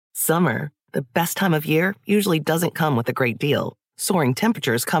Summer, the best time of year, usually doesn't come with a great deal. Soaring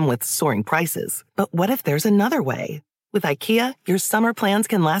temperatures come with soaring prices. But what if there's another way? With IKEA, your summer plans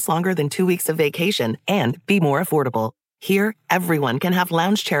can last longer than 2 weeks of vacation and be more affordable. Here, everyone can have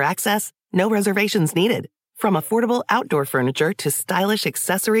lounge chair access, no reservations needed. From affordable outdoor furniture to stylish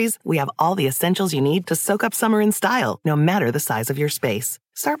accessories, we have all the essentials you need to soak up summer in style, no matter the size of your space.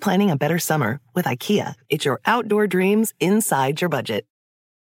 Start planning a better summer with IKEA. It's your outdoor dreams inside your budget.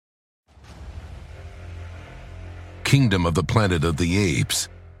 Kingdom of the Planet of the Apes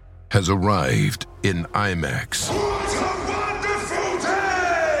has arrived in IMAX. What a wonderful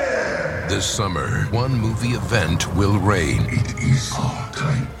day! This summer, one movie event will reign. It is our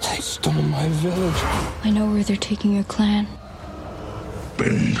time. They stole my village. I know where they're taking your clan.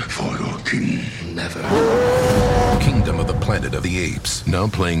 Bend for your king. Never. Kingdom of the Planet of the Apes, now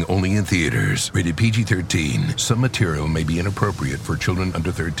playing only in theaters. Rated PG-13. Some material may be inappropriate for children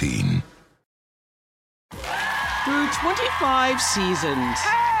under 13. Through 25 seasons,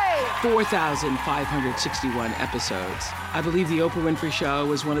 4,561 episodes, I believe The Oprah Winfrey Show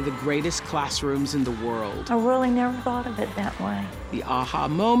was one of the greatest classrooms in the world. I really never thought of it that way. The aha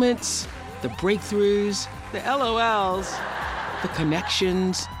moments, the breakthroughs, the LOLs, the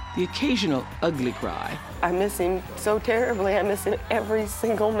connections, the occasional ugly cry. I miss him so terribly. I miss him every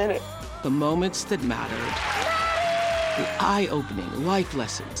single minute. The moments that mattered. The eye-opening life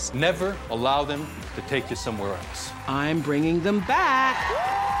lessons. Never allow them to take you somewhere else. I'm bringing them back.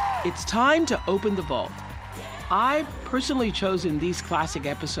 It's time to open the vault. I've personally chosen these classic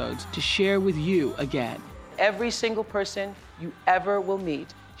episodes to share with you again. Every single person you ever will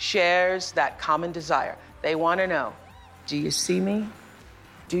meet shares that common desire. They want to know, do you see me?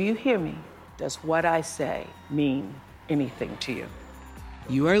 Do you hear me? Does what I say mean anything to you?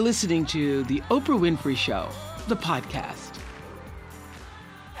 You are listening to The Oprah Winfrey Show, the podcast.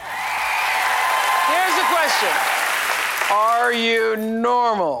 Here's a question. Are you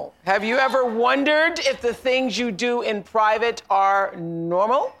normal? Have you ever wondered if the things you do in private are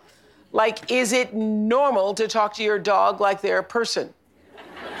normal? Like, is it normal to talk to your dog like they're a person?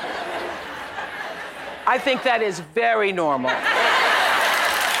 I think that is very normal.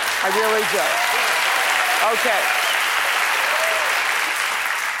 I really do. Okay.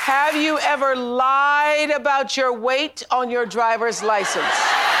 Have you ever lied about your weight on your driver's license?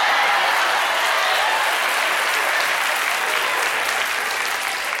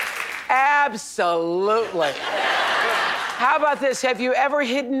 Absolutely. How about this? Have you ever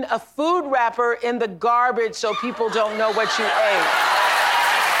hidden a food wrapper in the garbage so people don't know what you ate?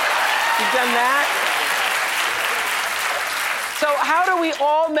 You've done that? So how do we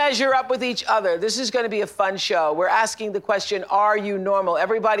all measure up with each other? This is going to be a fun show. We're asking the question, are you normal?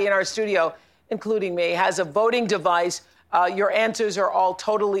 Everybody in our studio, including me, has a voting device. Your answers are all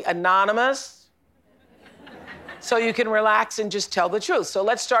totally anonymous. So you can relax and just tell the truth. So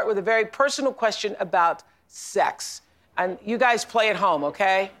let's start with a very personal question about sex. And you guys play at home,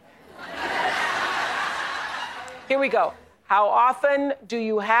 okay? Here we go. How often do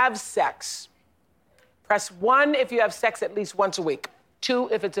you have sex? Press 1 if you have sex at least once a week. 2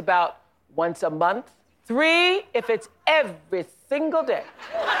 if it's about once a month. 3 if it's every single day.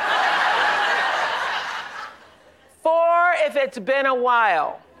 4 if it's been a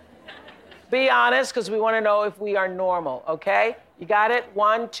while. Be honest, because we want to know if we are normal, okay? You got it?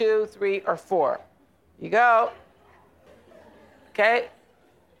 1, 2, 3, or 4. You go. Okay?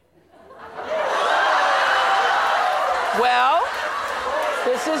 Well,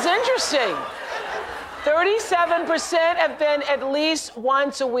 this is interesting. 37% have been at least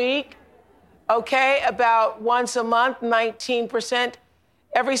once a week. Okay, about once a month, 19%.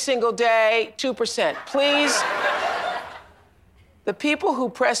 Every single day, 2%. Please, the people who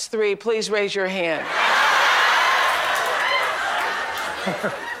press 3, please raise your hand.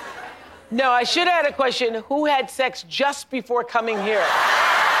 No, I should have had a question. Who had sex just before coming here?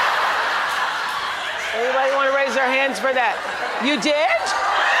 Anybody want to raise their hands for that? You did?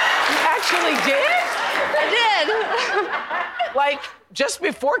 You actually did? I did. Like, just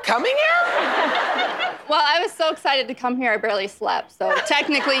before coming here? Well, I was so excited to come here, I barely slept. So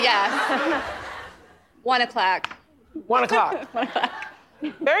technically, yes. 1 o'clock. 1 o'clock. 1 o'clock.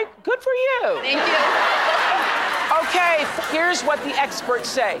 Very good for you. Thank you. Okay, here's what the experts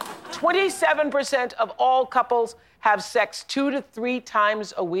say. 27% of all couples have sex 2 to 3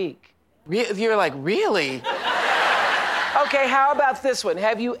 times a week. You're like, really? Okay, how about this one?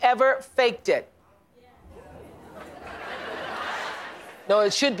 Have you ever faked it? No,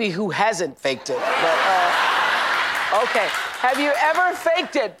 it should be who hasn't faked it. But, okay. Have you ever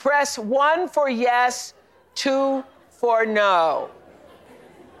faked it? Press 1 for yes, 2 for no.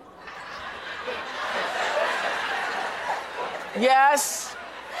 Yes.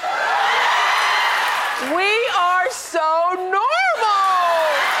 We are so normal.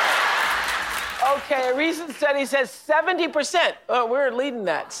 Okay, a recent study says 70%, we're leading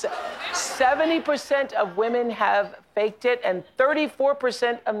that. 70% of women have faked it and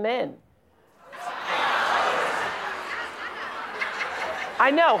 34% of men.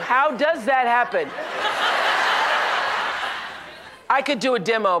 I know, how does that happen? I could do a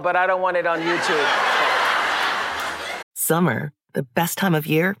demo, but I don't want it on YouTube. Summer, the best time of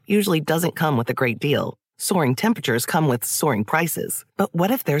year, usually doesn't come with a great deal. Soaring temperatures come with soaring prices. But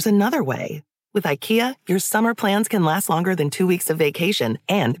what if there's another way? With IKEA, your summer plans can last longer than 2 weeks of vacation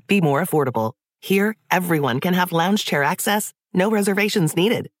and be more affordable. Here, everyone can have lounge chair access, no reservations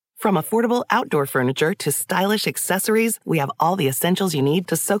needed. From affordable outdoor furniture to stylish accessories, we have all the essentials you need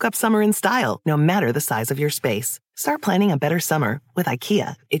to soak up summer in style, no matter the size of your space. Start planning a better summer with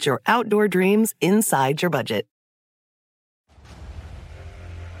IKEA. It's your outdoor dreams inside your budget.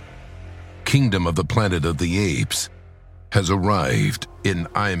 Kingdom of the Planet of the Apes has arrived in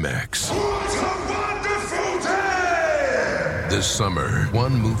IMAX. What a wonderful day! This summer,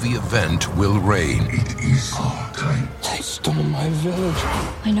 one movie event will reign. It is our time. They stole my village.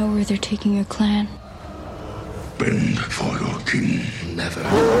 I know where they're taking your clan. Bend for your king. Never.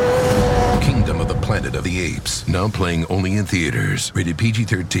 Kingdom of the Planet of the Apes, now playing only in theaters. Rated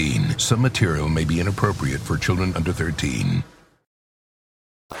PG-13. Some material may be inappropriate for children under 13.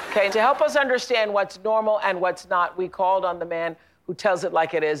 Okay, to help us understand what's normal and what's not, we called on the man who tells it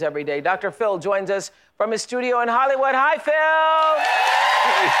like it is every day. Dr. Phil joins us from his studio in Hollywood. Hi, Phil.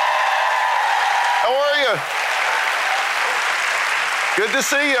 Hey. How are you? Good to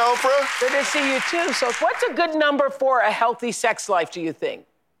see you, Oprah. Good to see you, too. So what's a good number for a healthy sex life, do you think?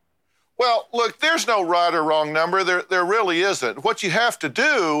 Well, look, there's no right or wrong number. There really isn't. What you have to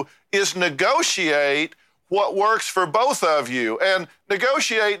do is negotiate what works for both of you. And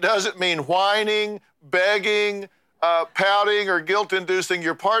negotiate doesn't mean whining, begging, pouting, or guilt-inducing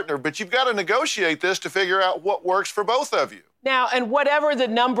your partner. But you've got to negotiate this to figure out what works for both of you. Now, and whatever the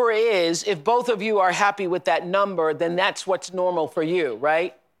number is, if both of you are happy with that number, then that's what's normal for you,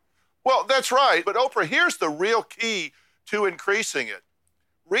 right? Well, that's right. But Oprah, here's the real key to increasing it.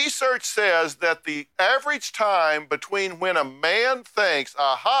 Research says that the average time between when a man thinks,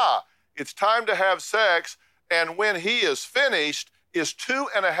 aha, it's time to have sex, and when he is finished is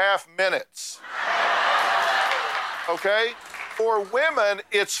 2.5 minutes. Okay? For women,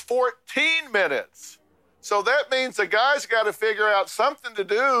 it's 14 minutes. So that means the guy's got to figure out something to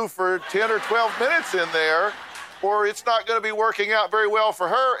do for 10 or 12 minutes in there, or it's not going to be working out very well for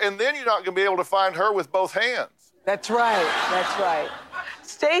her, and then you're not going to be able to find her with both hands. That's right. That's right.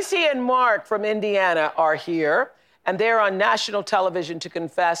 Stacy and Mark from Indiana are here, and they're on national television to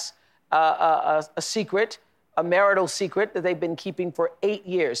confess a secret, a marital secret that they've been keeping for 8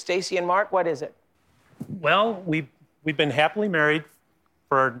 years. Stacy and Mark, what is it? Well, we've been happily married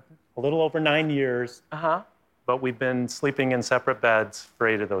for a little over 9 years. Uh-huh. But we've been sleeping in separate beds for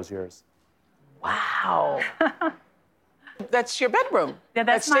 8 of those years. Wow. That's your bedroom. Yeah,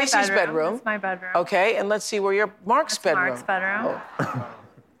 that's my Stacy's bedroom. That's my bedroom. Okay, and let's see where your Mark's bedroom. Mark's bedroom. Oh.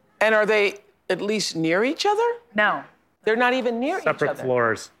 And are they at least near each other? No. They're not even near each other. Separate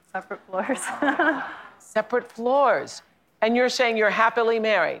floors. Separate floors. Separate floors. And you're saying you're happily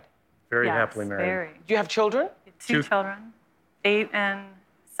married? Very happily married. Very. Do you have children? Two children, 8 and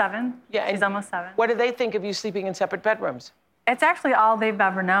 7. Yeah, she's almost 7. What do they think of you sleeping in separate bedrooms? It's actually all they've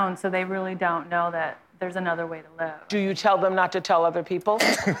ever known, so they really don't know that there's another way to live. Do you tell them not to tell other people?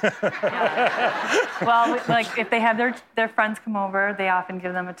 Well, like if they have their friends come over, they often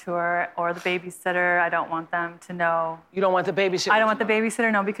give them a tour, or the babysitter. I don't want them to know. You don't want the babysitter? I don't want the babysitter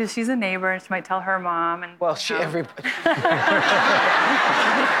to know because she's a neighbor and she might tell her mom. And well,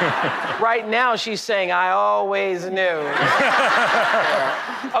 right now she's saying, I always knew.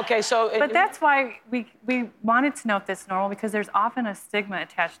 Okay, so. But that's why we wanted to know if this is normal, because there's often a stigma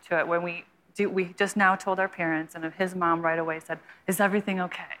attached to it when we just now told our parents, and his mom right away said, is everything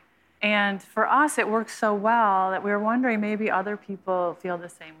okay? And for us, it works so well that we were wondering maybe other people feel the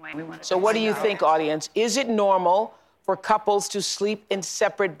same way. So what do you think, audience? Is it normal for couples to sleep in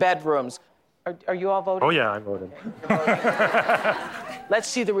separate bedrooms? Are you all voting? Oh, yeah, I voted. Let's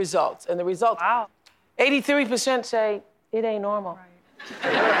see the results. And the results, wow. 83% say it ain't normal.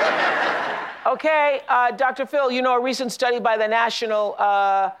 Right. Okay, Dr. Phil, you know, a recent study by the National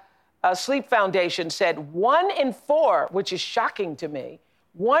Sleep Foundation said 1 in 4, which is shocking to me,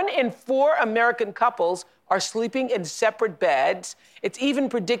 1 in 4 American couples are sleeping in separate beds. It's even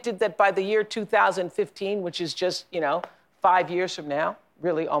predicted that by the year 2015, which is just, 5 years from now,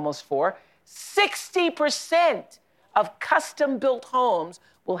 really almost 4, 60% of custom-built homes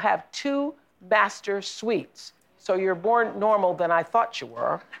will have 2 master suites. So you're more normal than I thought you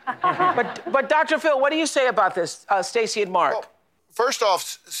were. But Dr. Phil, what do you say about this, Stacey and Mark? Well, first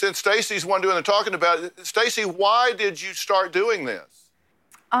off, since Stacey's one doing the talking about it, Stacey, why did you start doing this?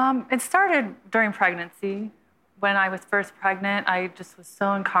 It started during pregnancy. When I was first pregnant, I just was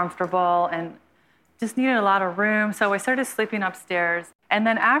so uncomfortable and just needed a lot of room. So I started sleeping upstairs. And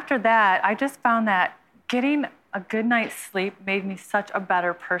then after that, I just found that getting a good night's sleep made me such a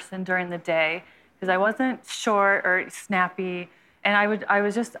better person during the day because I wasn't short or snappy. And I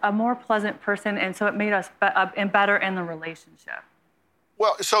was just a more pleasant person. And so it made us better in the relationship.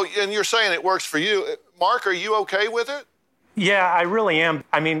 Well, so, and you're saying it works for you. Mark, are you okay with it? Yeah, I really am.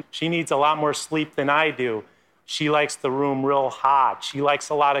 I mean, she needs a lot more sleep than I do. She likes the room real hot. She likes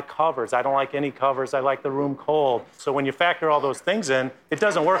a lot of covers. I don't like any covers. I like the room cold. So when you factor all those things in, it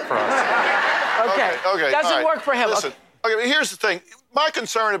doesn't work for us. Okay. Doesn't work for him. Listen, okay, but here's the thing. My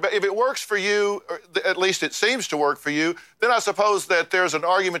concern about if it works for you, or at least it seems to work for you, then I suppose that there's an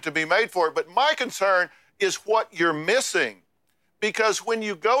argument to be made for it. But my concern is what you're missing. Because when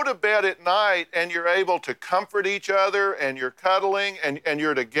you go to bed at night and you're able to comfort each other and you're cuddling and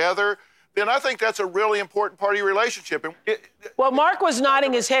you're together, then I think that's a really important part of your relationship. Well, Mark was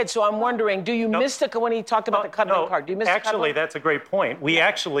nodding his head, so I'm wondering, do you miss the, when he talked about the cuddling part, do you miss the cuddling? Actually, that's a great point. We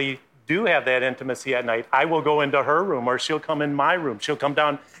actually do have that intimacy at night. I will go into her room or she'll come in my room. She'll come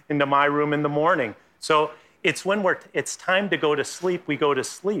down into my room in the morning. So it's when it's time to go to sleep, we go to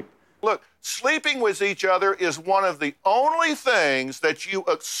sleep. Look, sleeping with each other is one of the only things that you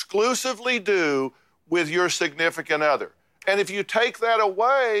exclusively do with your significant other. And if you take that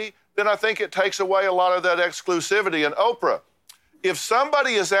away, then I think it takes away a lot of that exclusivity. And Oprah, if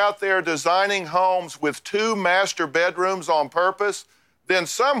somebody is out there designing homes with 2 master bedrooms on purpose, then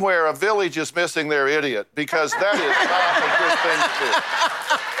somewhere a village is missing their idiot, because that is not a good thing to do.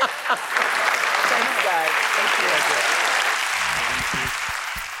 Thanks, guys. Thank you.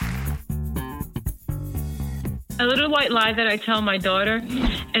 A little white lie that I tell my daughter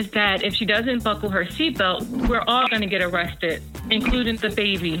is that if she doesn't buckle her seatbelt, we're all going to get arrested, including the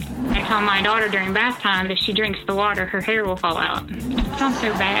baby. I tell my daughter during bath time that if she drinks the water, her hair will fall out. It sounds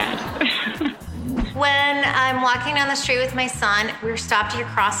so bad. When I'm walking down the street with my son, we're stopped at a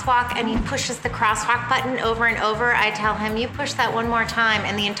crosswalk and he pushes the crosswalk button over and over. I tell him, you push that one more time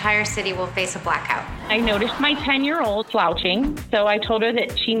and the entire city will face a blackout. I noticed my 10-year-old slouching, so I told her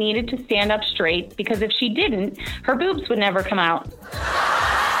that she needed to stand up straight because if she didn't, her boobs would never come out.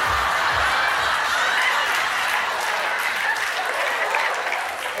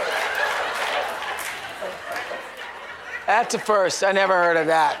 That's a first. I never heard of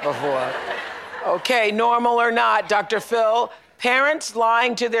that before. Okay, normal or not, Dr. Phil, parents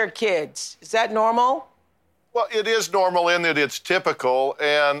lying to their kids. Is that normal? Well, it is normal in that it's typical.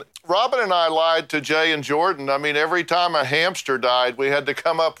 And Robin and I lied to Jay and Jordan. I mean, every time a hamster died, we had to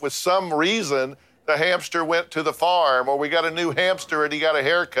come up with some reason the hamster went to the farm, or we got a new hamster and he got a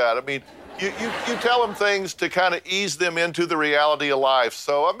haircut. I mean, you tell them things to kind of ease them into the reality of life.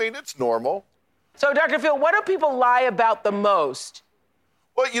 So, I mean, it's normal. So, Dr. Phil, what do people lie about the most?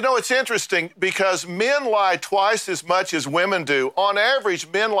 Well, you know, it's interesting because men lie twice as much as women do. On average,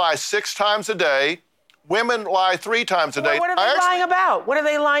 men lie 6 times a day. Women lie 3 times a day. What are they lying about? What are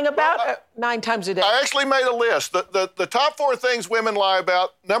they lying about 9 times a day? I actually made a list. The top 4 things women lie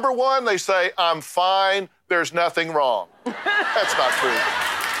about. Number 1, they say, I'm fine, there's nothing wrong. That's not true.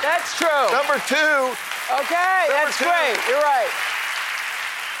 That's true. Number 2. Okay, that's great. You're right.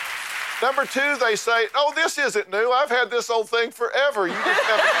 Number 2, they say, oh, this isn't new. I've had this old thing forever. You just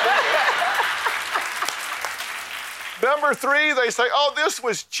haven't seen it. Number 3, they say, oh, this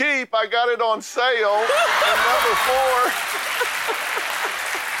was cheap. I got it on sale.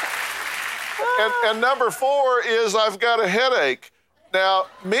 And number 4 is I've got a headache. Now,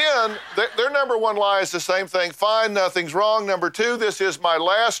 men, their number 1 lie is the same thing. Fine, nothing's wrong. Number 2, this is my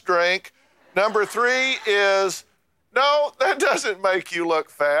last drink. Number 3 is, no, that doesn't make you look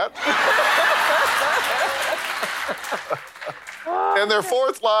fat. And their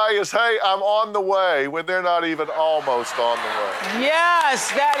 4th lie is, hey, I'm on the way, when they're not even almost on the way.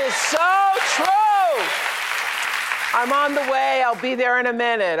 Yes, that is so true. I'm on the way. I'll be there in a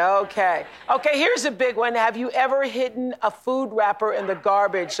minute. Okay. Okay, here's a big one. Have you ever hidden a food wrapper in the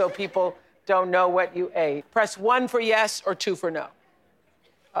garbage so people don't know what you ate? Press 1 for yes or 2 for no.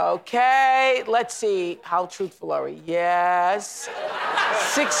 Okay, let's see. How truthful are we? Yes.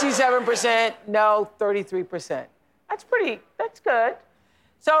 67%, no, 33%. That's good.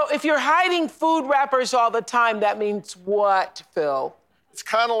 So if you're hiding food wrappers all the time, that means what, Phil? It's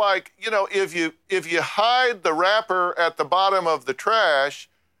kind of like, if you hide the wrapper at the bottom of the trash,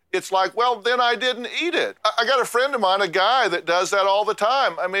 it's like, well, then I didn't eat it. I got a friend of mine, a guy that does that all the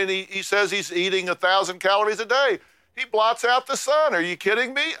time. I mean, he says he's eating 1,000 calories a day. He blots out the sun. Are you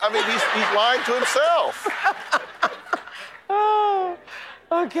kidding me? I mean, he's lying to himself. Oh,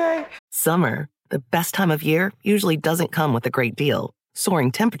 okay. Summer, the best time of year, usually doesn't come with a great deal.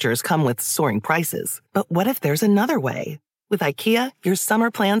 Soaring temperatures come with soaring prices. But what if there's another way? With IKEA, your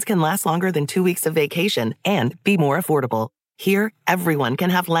summer plans can last longer than 2 weeks of vacation and be more affordable. Here, everyone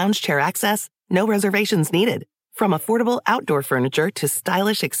can have lounge chair access, no reservations needed. From affordable outdoor furniture to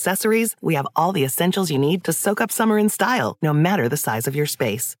stylish accessories, we have all the essentials you need to soak up summer in style, no matter the size of your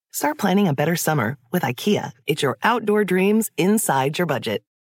space. Start planning a better summer with IKEA. It's your outdoor dreams inside your budget.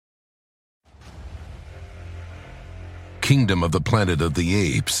 Kingdom of the Planet of the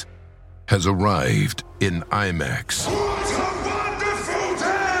Apes has arrived in IMAX.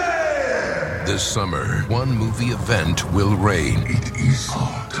 This summer, one movie event will reign. It is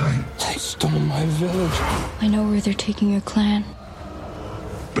our time. They stole my village. I know where they're taking your clan.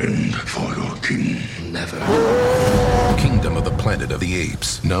 Bend for your king. Never. Kingdom of the Planet of the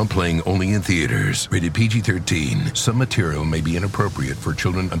Apes, now playing only in theaters. Rated PG-13. Some material may be inappropriate for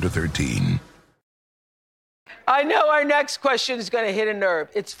children under 13. I know our next question is going to hit a nerve.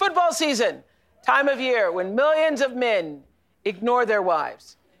 It's football season, time of year when millions of men ignore their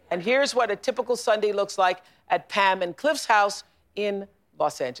wives. And here's what a typical Sunday looks like at Pam and Cliff's house in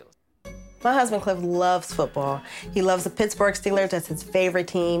Los Angeles. My husband Cliff loves football. He loves the Pittsburgh Steelers. That's his favorite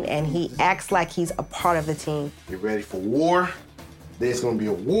team, and he acts like he's a part of the team. Get ready for war. There's gonna be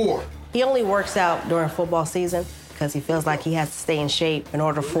a war. He only works out during football season because he feels like he has to stay in shape in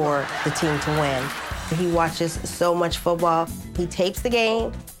order for the team to win. He watches so much football. He tapes the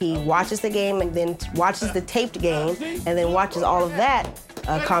game, he watches the game, and then watches the taped game, and then watches all of that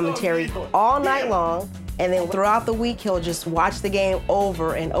commentary all night long. And then throughout the week, he'll just watch the game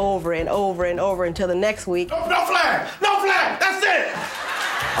over and over and over and over until the next week. No flag! No flag! That's it!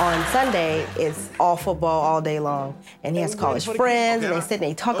 On Sunday, it's all football all day long. And he has to call his friends, and they sit and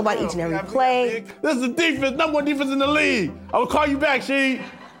they talk about each and every play. This is the defense, number one defense in the league. I will call you back, Sheed.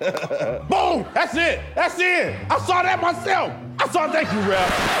 Boom! That's it! That's it! I saw that myself! Thank you, Ref.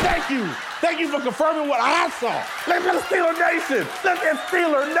 Thank you! Thank you for confirming what I saw. Let's get Steeler Nation! Let's get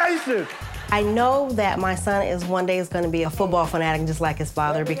Steeler Nation! I know that my son is one day going to be a football fanatic just like his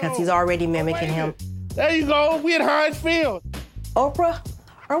father because he's already mimicking him. There you go. We at Heinz Field. Oprah,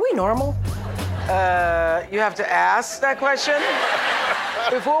 are we normal? You have to ask that question?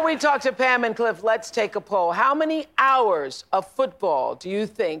 Before we talk to Pam and Cliff, let's take a poll. How many hours of football do you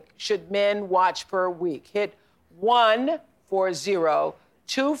think should men watch per week? Hit 1 for 0,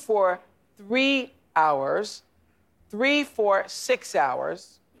 2 for 3 hours, 3 for 6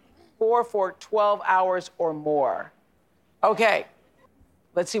 hours, 4 for 12 hours or more. Okay,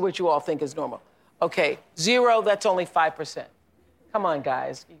 let's see what you all think is normal. Okay, 0, that's only 5%. Come on,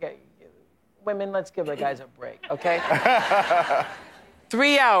 guys. Women, let's give the guys a break, okay?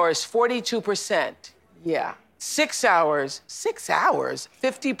 3 hours, 42%. Yeah. 6 hours,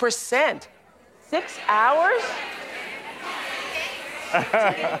 50%. 6 hours?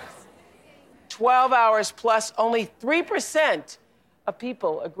 12 hours plus, only 3% of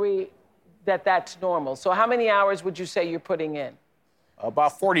people agree that that's normal. So how many hours would you say you're putting in?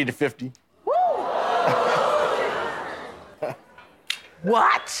 About 40 to 50. Woo!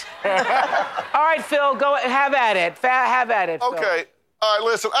 What? All right, Phil, go have at it. Have at it, Phil. Okay. All right,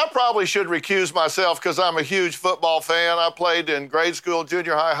 listen, I probably should recuse myself because I'm a huge football fan. I played in grade school,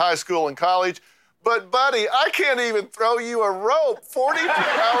 junior high, high school, and college. But, buddy, I can't even throw you a rope 42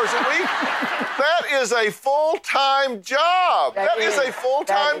 hours a week. That is a full-time job. That is a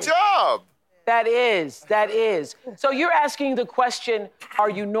full-time job. That is. So you're asking the question,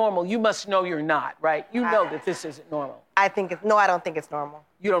 are you normal? You must know you're not, right? You know that this isn't normal. I don't think it's normal.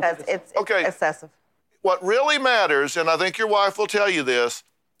 You don't think it's excessive. What really matters, and I think your wife will tell you this,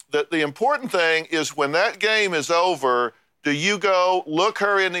 that the important thing is when that game is over, do you go look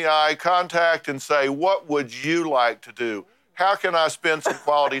her in the eye, contact, and say, what would you like to do? How can I spend some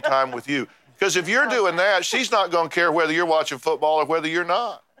quality time with you? Because if you're doing that, she's not going to care whether you're watching football or whether you're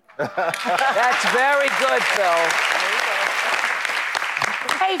not. That's very good, Phil.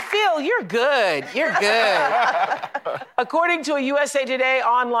 Hey, Phil, you're good. You're good. According to a USA Today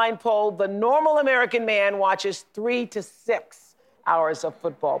online poll, the normal American man watches 3 to 6 hours of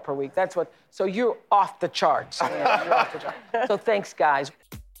football per week. That's what. So you're off the charts. Man. You're off the charts. So thanks, guys.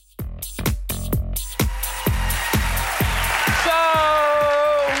 So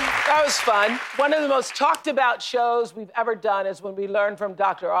that was fun. One of the most talked about shows we've ever done is when we learned from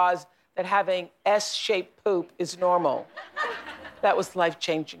Dr. Oz that having S-shaped poop is normal. That was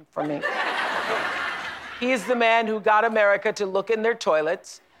life-changing for me. He is the man who got America to look in their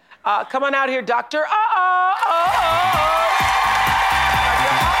toilets. Come on out here, Dr.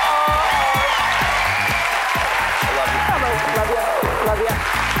 Love you.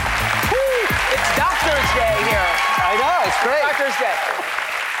 Woo, it's Doctor's Day here. I know, it's great. Doctor's Day.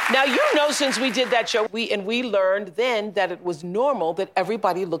 Now, you know, since we did that show, we learned then that it was normal that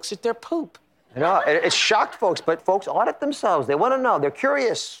everybody looks at their poop. No, it shocked folks, but folks audit themselves. They want to know. They're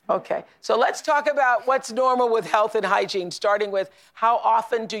curious. Okay, so let's talk about what's normal with health and hygiene, starting with how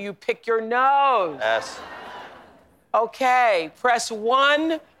often do you pick your nose? Yes. Okay, press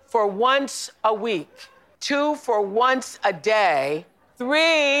 1 for once a week, 2 for once a day,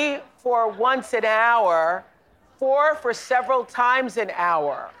 3 for once an hour, 4 for several times an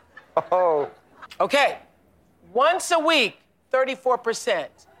hour. Oh. Okay, once a week, 34%.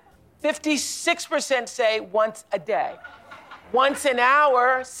 56% say once a day. Once an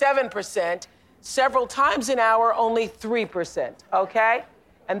hour, 7%. Several times an hour, only 3%. Okay?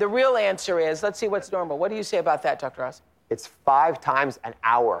 And the real answer is, let's see what's normal. What do you say about that, Dr. Oz? It's 5 times an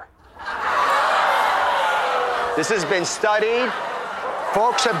hour. This has been studied.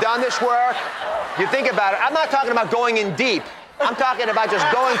 Folks have done this work. You think about it. I'm not talking about going in deep. I'm talking about just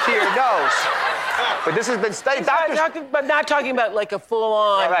going to your nose. But this has been studied. But not talking about like a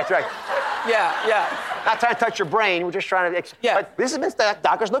full-on... Right. Yeah. Not trying to touch your brain. We're just trying to... Yeah. But this has been studied.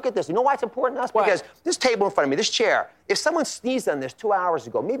 Doctors, look at this. You know why it's important to us? Why? Because this table in front of me, this chair, if someone sneezed on this 2 hours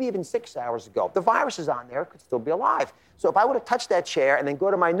ago, maybe even 6 hours ago, the virus is on there, could still be alive. So if I would have touched that chair and then go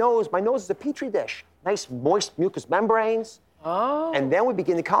to my nose is a petri dish. Nice, moist mucous membranes. Oh. And then we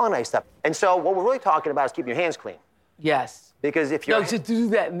begin to colonize stuff. And so what we're really talking about is keeping your hands clean. Yes. Because if you're... No, to do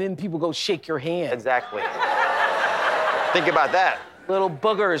that, and then people go shake your hand. Exactly. Think about that. Little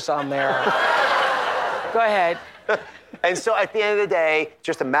boogers on there. Go ahead. And so at the end of the day, it's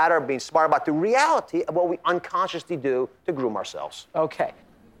just a matter of being smart about the reality of what we unconsciously do to groom ourselves. Okay.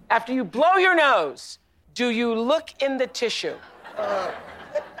 After you blow your nose, do you look in the tissue?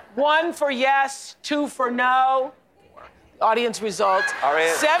 1 for yes, 2 for no. Audience results.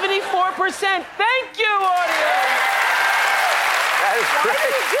 74%. Thank you, audience. That is Why great. do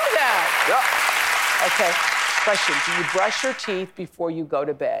you do that? Yep. Okay. Question. Do you brush your teeth before you go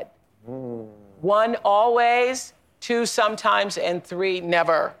to bed? 1, always. 2, sometimes. And 3,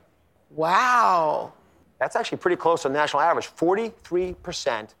 never. Wow. That's actually pretty close to the national average.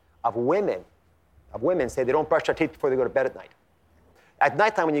 43% of women say they don't brush their teeth before they go to bed at night. At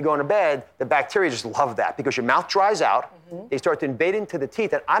nighttime, when you go into bed, the bacteria just love that because your mouth dries out. They start to invade into the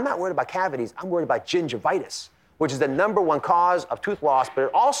teeth. And I'm not worried about cavities. I'm worried about gingivitis, which is the #1 cause of tooth loss, but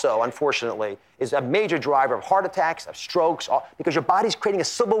it also, unfortunately, is a major driver of heart attacks, of strokes, because your body's creating a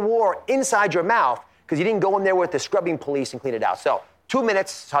civil war inside your mouth because you didn't go in there with the scrubbing police and clean it out. So 2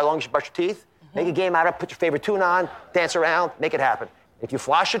 minutes is how long you should brush your teeth. Make a game out of it, put your favorite tune on, dance around, make it happen. If you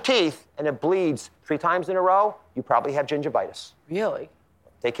floss your teeth and it bleeds 3 times in a row, you probably have gingivitis. Really?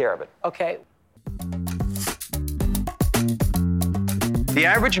 Take care of it. Okay. The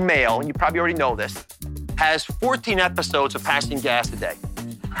average male, and you probably already know this, has 14 episodes of passing gas a day.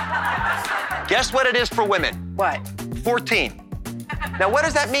 Guess what it is for women? What? 14. Now, what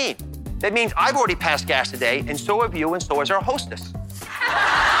does that mean? That means I've already passed gas a day, and so have you, and so has our hostess.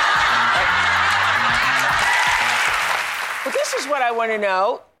 But this is what I want to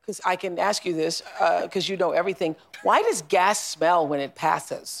know, because I can ask you this, because you know everything. Why does gas smell when it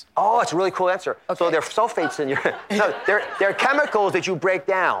passes? Oh, it's a really cool answer. Okay. So there are sulfates in your... No, they're chemicals that you break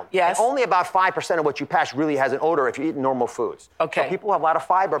down. Yes. And only about 5% of what you pass really has an odor if you eat normal foods. Okay. So people who have a lot of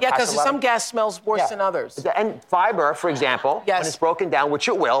fiber... Yeah, pass because a lot some of... gas smells worse than others. And fiber, for example, Yes. when it's broken down, which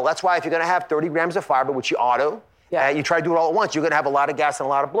it will, that's why if you're going to have 30 grams of fiber, which you ought to, you try to do it all at once, you're going to have a lot of gas and a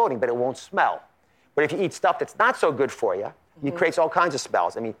lot of bloating, but it won't smell. But if you eat stuff that's not so good for you, it creates all kinds of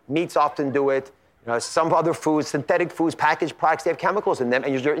smells. I mean, meats often do it. You know, some other foods, synthetic foods, packaged products, they have chemicals in them,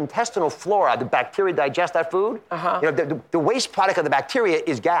 and your intestinal flora, the bacteria digest that food. You know, the waste product of the bacteria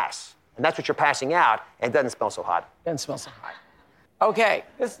is gas, and that's what you're passing out, and it doesn't smell so hot. Doesn't smell so hot. Okay,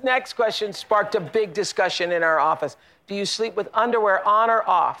 this next question sparked a big discussion in our office. Do you sleep with underwear on or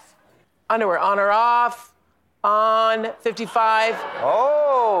off? Underwear on or off? On, 55.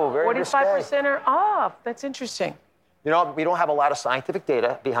 Oh, very 45% are off. That's interesting. You know, we don't have a lot of scientific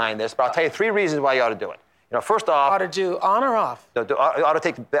data behind this, but I'll tell you 3 reasons why you ought to do it. You know, first off... Ought to do on or off? You ought to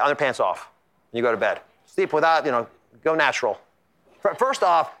take the underpants off when you go to bed. Sleep without, you know, go natural. First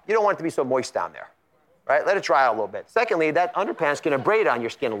off, you don't want it to be so moist down there, right? Let it dry out a little bit. Secondly, that underpants can abrade on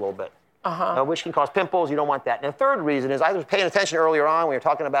your skin a little bit. which can cause pimples. You don't want that. And the third reason is I was paying attention earlier on when we were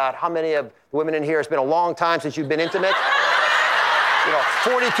talking about how many of the women in here, it's been a long time since you've been intimate.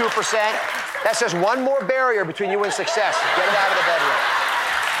 42%. That's just one more barrier between you and success. Get it out of the bedroom.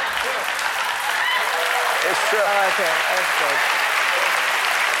 It's true. Okay, that's good.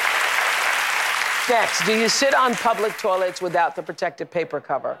 Next, do you sit on public toilets without the protective paper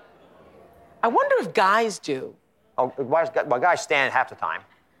cover? I wonder if guys do. Oh, guys stand half the time.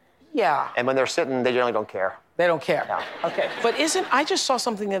 Yeah. And when they're sitting, they generally don't care. They don't care. No. Okay. But I just saw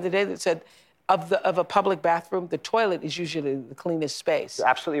something the other day that said of a public bathroom, the toilet is usually the cleanest space. You're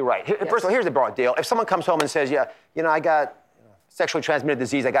absolutely right. Yes. First of all, here's the broad deal. If someone comes home and says, I got sexually transmitted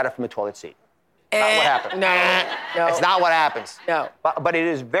disease, I got it from the toilet seat. Not what happens. No. It's not what happens. No. But it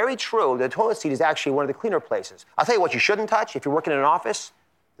is very true. The toilet seat is actually one of the cleaner places. I'll tell you what you shouldn't touch if you're working in an office,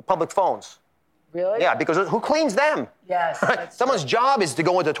 the public phones. Really? Yeah, because who cleans them? Yes. Someone's job is to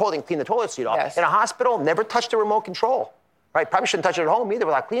go into the toilet and clean the toilet seat off. Yes. In a hospital, never touch the remote control. Right? Probably shouldn't touch it at home either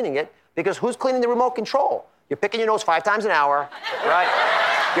without cleaning it, because who's cleaning the remote control? You're picking your nose 5 times an hour, right?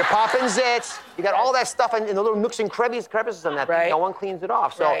 You're popping zits. You got all that stuff in the little nooks and crevices on that thing. No one cleans it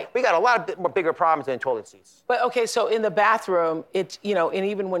off. So we got a lot of more bigger problems than toilet seats. But okay, so in the bathroom, it's, and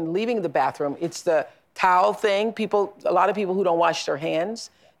even when leaving the bathroom, it's the towel thing. A lot of people who don't wash their hands,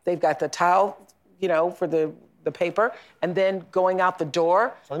 they've got the towel, for the paper, and then going out the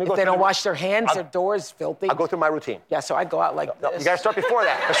door, if they don't wash their hands, their door is filthy. I'll go through my routine. Yeah, so I go out like this. You got to start before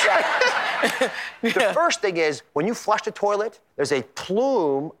that. The first thing is, when you flush the toilet, there's a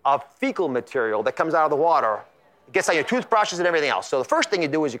plume of fecal material that comes out of the water. It gets on your toothbrushes and everything else. So the first thing you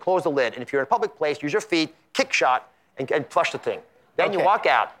do is you close the lid, and if you're in a public place, use your feet, kick shot, and flush the thing. Then you walk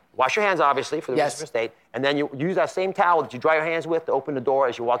out. Wash your hands, obviously, for the rest of your state. And then you use that same towel that you dry your hands with to open the door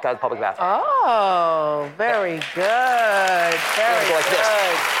as you walk out of the public bathroom. Oh, very good. Very like good.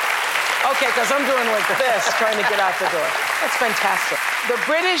 This. Okay, because I'm doing like this, trying to get out the door. That's fantastic. The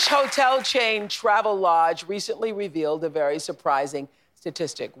British hotel chain Travelodge recently revealed a very surprising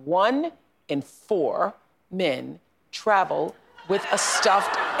statistic. 1 in 4 men travel with a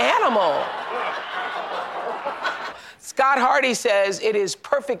stuffed animal. Scott Hardy says it is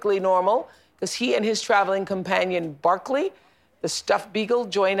perfectly normal because he and his traveling companion, Barkley, the stuffed beagle,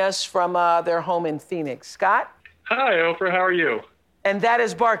 join us from their home in Phoenix. Scott? Hi, Oprah. How are you? And that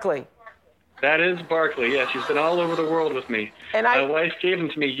is Barkley. That is Barkley, yes. He's been all over the world with me. And my wife gave him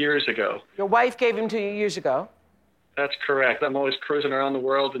to me years ago. Your wife gave him to you years ago? That's correct. I'm always cruising around the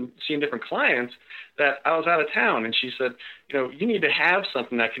world and seeing different clients that I was out of town. And she said, you need to have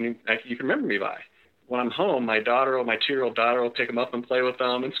something that you can remember me by. When I'm home, my 2-year-old daughter will pick him up and play with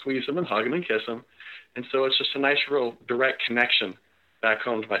them and squeeze them and hug them and kiss them. And so it's just a nice, real direct connection back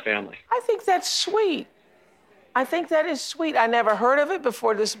home to my family. I think that's sweet. I think that is sweet. I never heard of it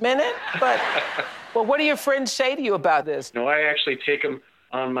before this minute, but well, what do your friends say to you about this? I actually take them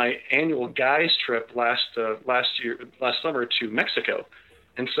on my annual guys trip last summer to Mexico.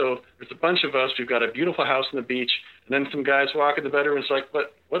 And so there's a bunch of us. We've got a beautiful house on the beach. And then some guys walk in the bedroom and it's like,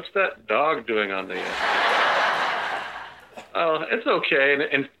 what's that dog doing on the Oh, it's okay.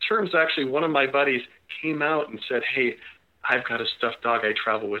 And terms actually, one of my buddies came out and said, hey, I've got a stuffed dog I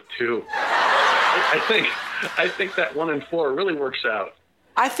travel with too. I think that 1 in 4 really works out.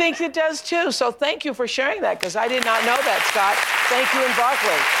 I think it does too. So thank you for sharing that, because I did not know that, Scott. Thank you and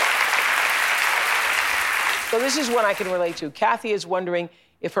Barkley. So this is one I can relate to. Kathy is wondering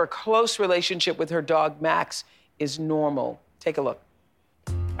if her close relationship with her dog, Max, is normal. Take a look.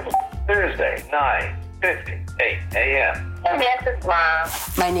 Thursday, 9:58 a.m. Hey, this is Mom.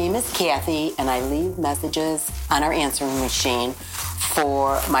 My name is Kathy, and I leave messages on our answering machine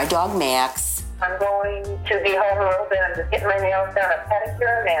for my dog, Max. I'm going to the Home Room, and I'm just getting my nails done, a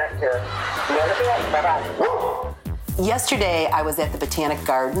pedicure and manicure. Bye-bye. Yesterday, I was at the Botanic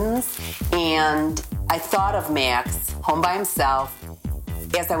Gardens, and I thought of Max, home by himself,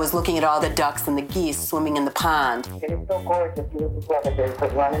 as I was looking at all the ducks and the geese swimming in the pond. It is so gorgeous, beautiful weather,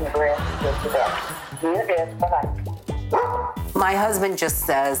 but run in the grass just about. Do this, bye-bye. My husband just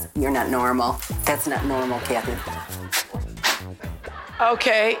says, you're not normal. That's not normal, Kathy.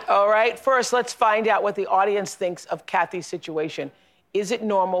 Okay, all right. First, let's find out what the audience thinks of Kathy's situation. Is it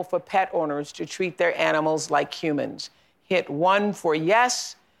normal for pet owners to treat their animals like humans? Hit 1 for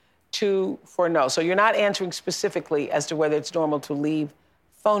yes, 2 for no. So you're not answering specifically as to whether it's normal to leave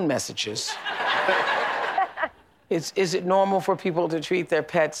phone messages. Is it normal for people to treat their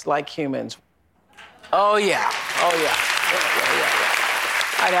pets like humans? Oh, yeah. Oh, yeah.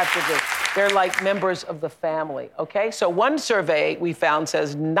 I'd have to agree. They're like members of the family, okay? So one survey we found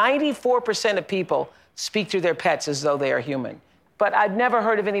says 94% of people speak to their pets as though they are human. but I've never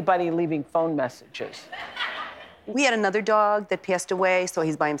heard of anybody leaving phone messages. We had another dog that passed away, so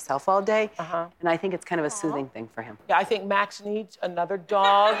he's by himself all day. And I think it's kind of a soothing thing for him. Yeah, I think Max needs another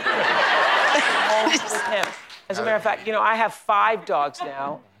dog home with him. As a matter of fact, I have 5 dogs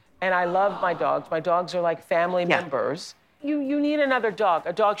now, and I love my dogs. My dogs are like family members. You need another dog.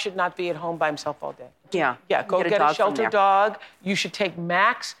 A dog should not be at home by himself all day. Yeah. Yeah, go get a shelter dog. You should take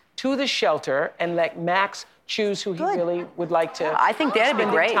Max to the shelter and let Max choose who he really would like to I think that'd be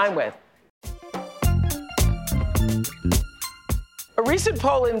great. Time with. A recent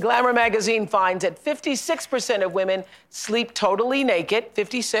poll in Glamour magazine finds that 56% of women sleep totally naked.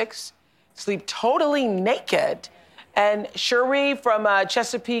 56 sleep totally naked. And Cherie from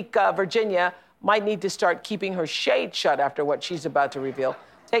Chesapeake, Virginia, might need to start keeping her shade shut after what she's about to reveal.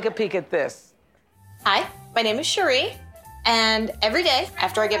 Take a peek at this. Hi, my name is Cherie, and every day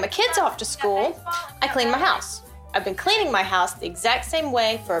after I get my kids off to school, I clean my house. I've been cleaning my house the exact same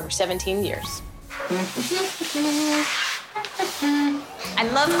way for over 17 years. I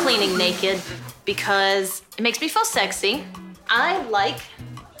love cleaning naked because it makes me feel sexy. I like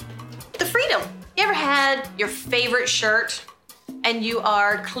the freedom. You ever had your favorite shirt and you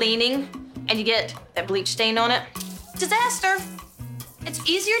are cleaning and you get that bleach stain on it? Disaster. It's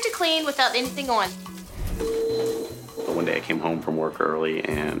easier to clean without anything on. One day I came home from work early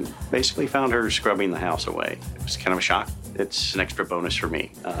and basically found her scrubbing the house away. It was kind of a shock. It's an extra bonus for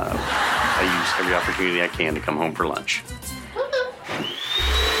me. I use every opportunity I can to come home for lunch.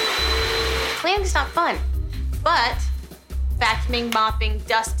 Cleaning's not fun, but vacuuming, mopping,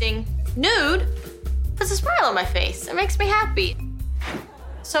 dusting, nude, puts a smile on my face. It makes me happy.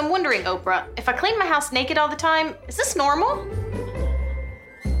 So I'm wondering, Oprah, if I clean my house naked all the time, is this normal?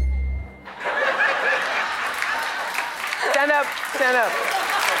 Stand up, stand up.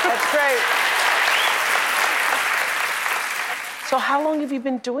 That's great. So how long have you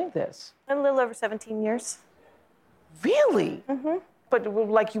been doing this? A little over 17 years. Really? Mm-hmm. But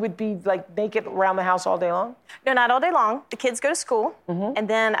like you would be like naked around the house all day long? No, not all day long. The kids go to school, and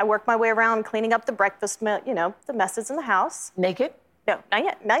then I work my way around cleaning up the breakfast, the messes in the house. Naked? No, not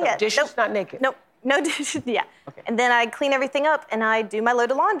yet, not yet. Dishes, nope. Not naked? Nope, no dishes, yeah. Okay. And then I clean everything up, and I do my load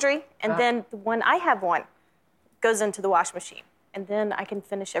of laundry, and then when I have one, goes into the wash machine. And then I can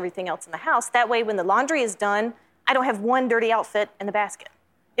finish everything else in the house. That way, when the laundry is done, I don't have one dirty outfit in the basket.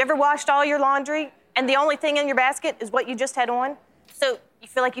 You ever washed all your laundry, and the only thing in your basket is what you just had on? So you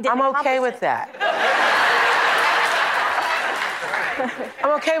feel like you didn't accomplish okay with that.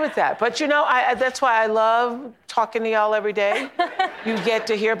 I'm okay with that. But that's why I love talking to y'all every day. You get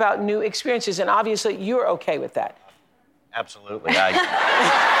to hear about new experiences, and obviously you're okay with that. Absolutely.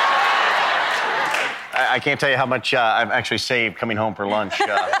 I can't tell you how much I've actually saved coming home for lunch.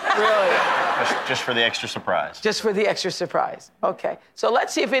 Really? Just for the extra surprise. Just for the extra surprise. Okay. So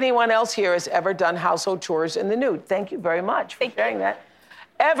let's see if anyone else here has ever done household chores in the nude. Thank you very much for sharing that.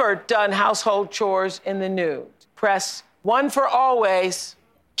 Ever done household chores in the nude? Press 1 for always,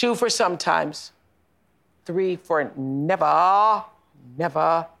 2 for sometimes, 3 for never,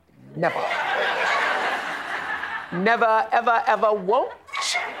 never, never. Never, ever, ever won't.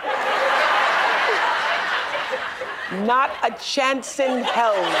 Not a chance in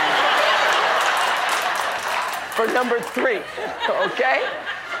hell. For number 3, okay?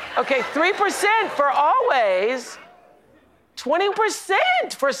 Okay, 3% for always,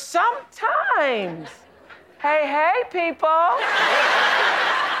 20% for sometimes. Hey, people.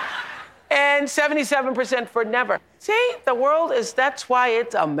 And 77% for never. See, the world that's why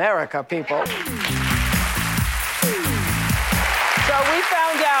it's America, people. So we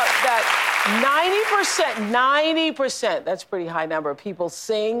found out that 90%, that's a pretty high number of people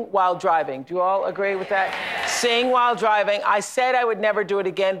sing while driving. Do you all agree with that? Sing while driving. I said I would never do it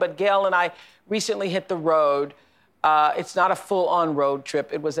again, but Gail and I recently hit the road. It's not a full-on road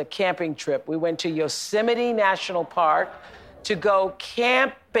trip. It was a camping trip. We went to Yosemite National Park to go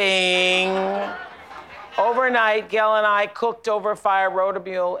camping. Overnight, Gail and I cooked over a fire, rode a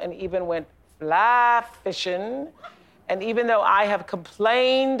mule, and even went fly fishing. And even though I have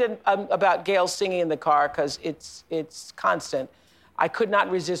complained about Gail singing in the car because it's constant, I could not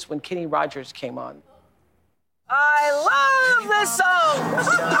resist when Kenny Rogers came on. I love this song.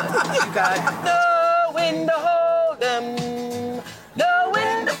 You got knowing to hold them,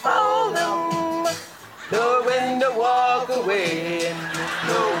 knowing to fold them, knowing to walk away, and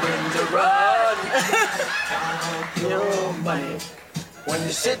knowing to run. Your money. When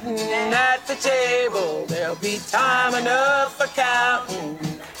you're sitting at the table, there'll be time enough for counting.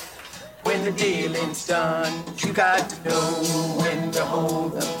 When the dealing's done, you got to know when to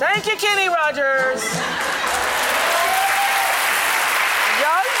hold them. Thank you, Kenny Rogers.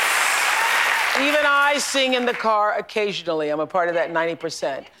 Even I sing in the car occasionally. I'm a part of that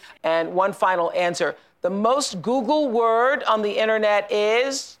 90%. And one final answer. The most Googled word on the internet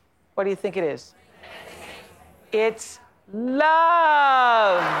is, what do you think it is? It's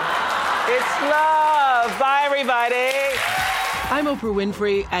love. It's love. Bye, everybody. I'm Oprah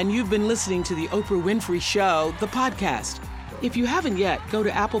Winfrey, and you've been listening to The Oprah Winfrey Show, the podcast. If you haven't yet, go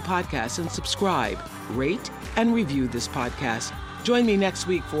to Apple Podcasts and subscribe, rate, and review this podcast. Join me next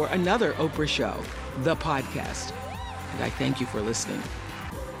week for another Oprah Show, the podcast. And I thank you for listening.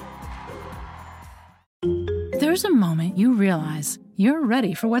 There's a moment you realize you're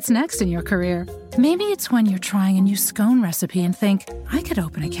ready for what's next in your career. Maybe it's when you're trying a new scone recipe and think, I could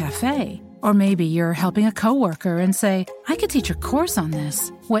open a cafe. Or maybe you're helping a coworker and say, I could teach a course on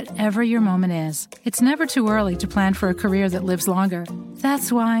this. Whatever your moment is, it's never too early to plan for a career that lives longer.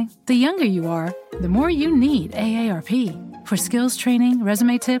 That's why, the younger you are, the more you need AARP. For skills training,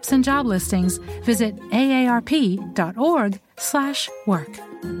 resume tips, and job listings, visit aarp.org/work.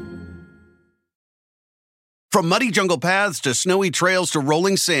 From muddy jungle paths to snowy trails to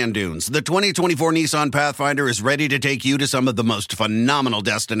rolling sand dunes, the 2024 Nissan Pathfinder is ready to take you to some of the most phenomenal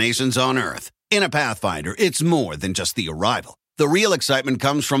destinations on Earth. In a Pathfinder, it's more than just the arrival. The real excitement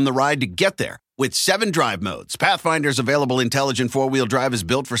comes from the ride to get there. With 7 drive modes, Pathfinder's available intelligent four-wheel drive is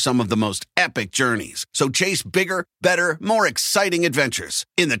built for some of the most epic journeys. So chase bigger, better, more exciting adventures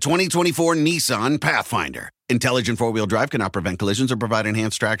in the 2024 Nissan Pathfinder. Intelligent four-wheel drive cannot prevent collisions or provide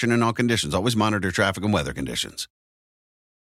enhanced traction in all conditions. Always monitor traffic and weather conditions.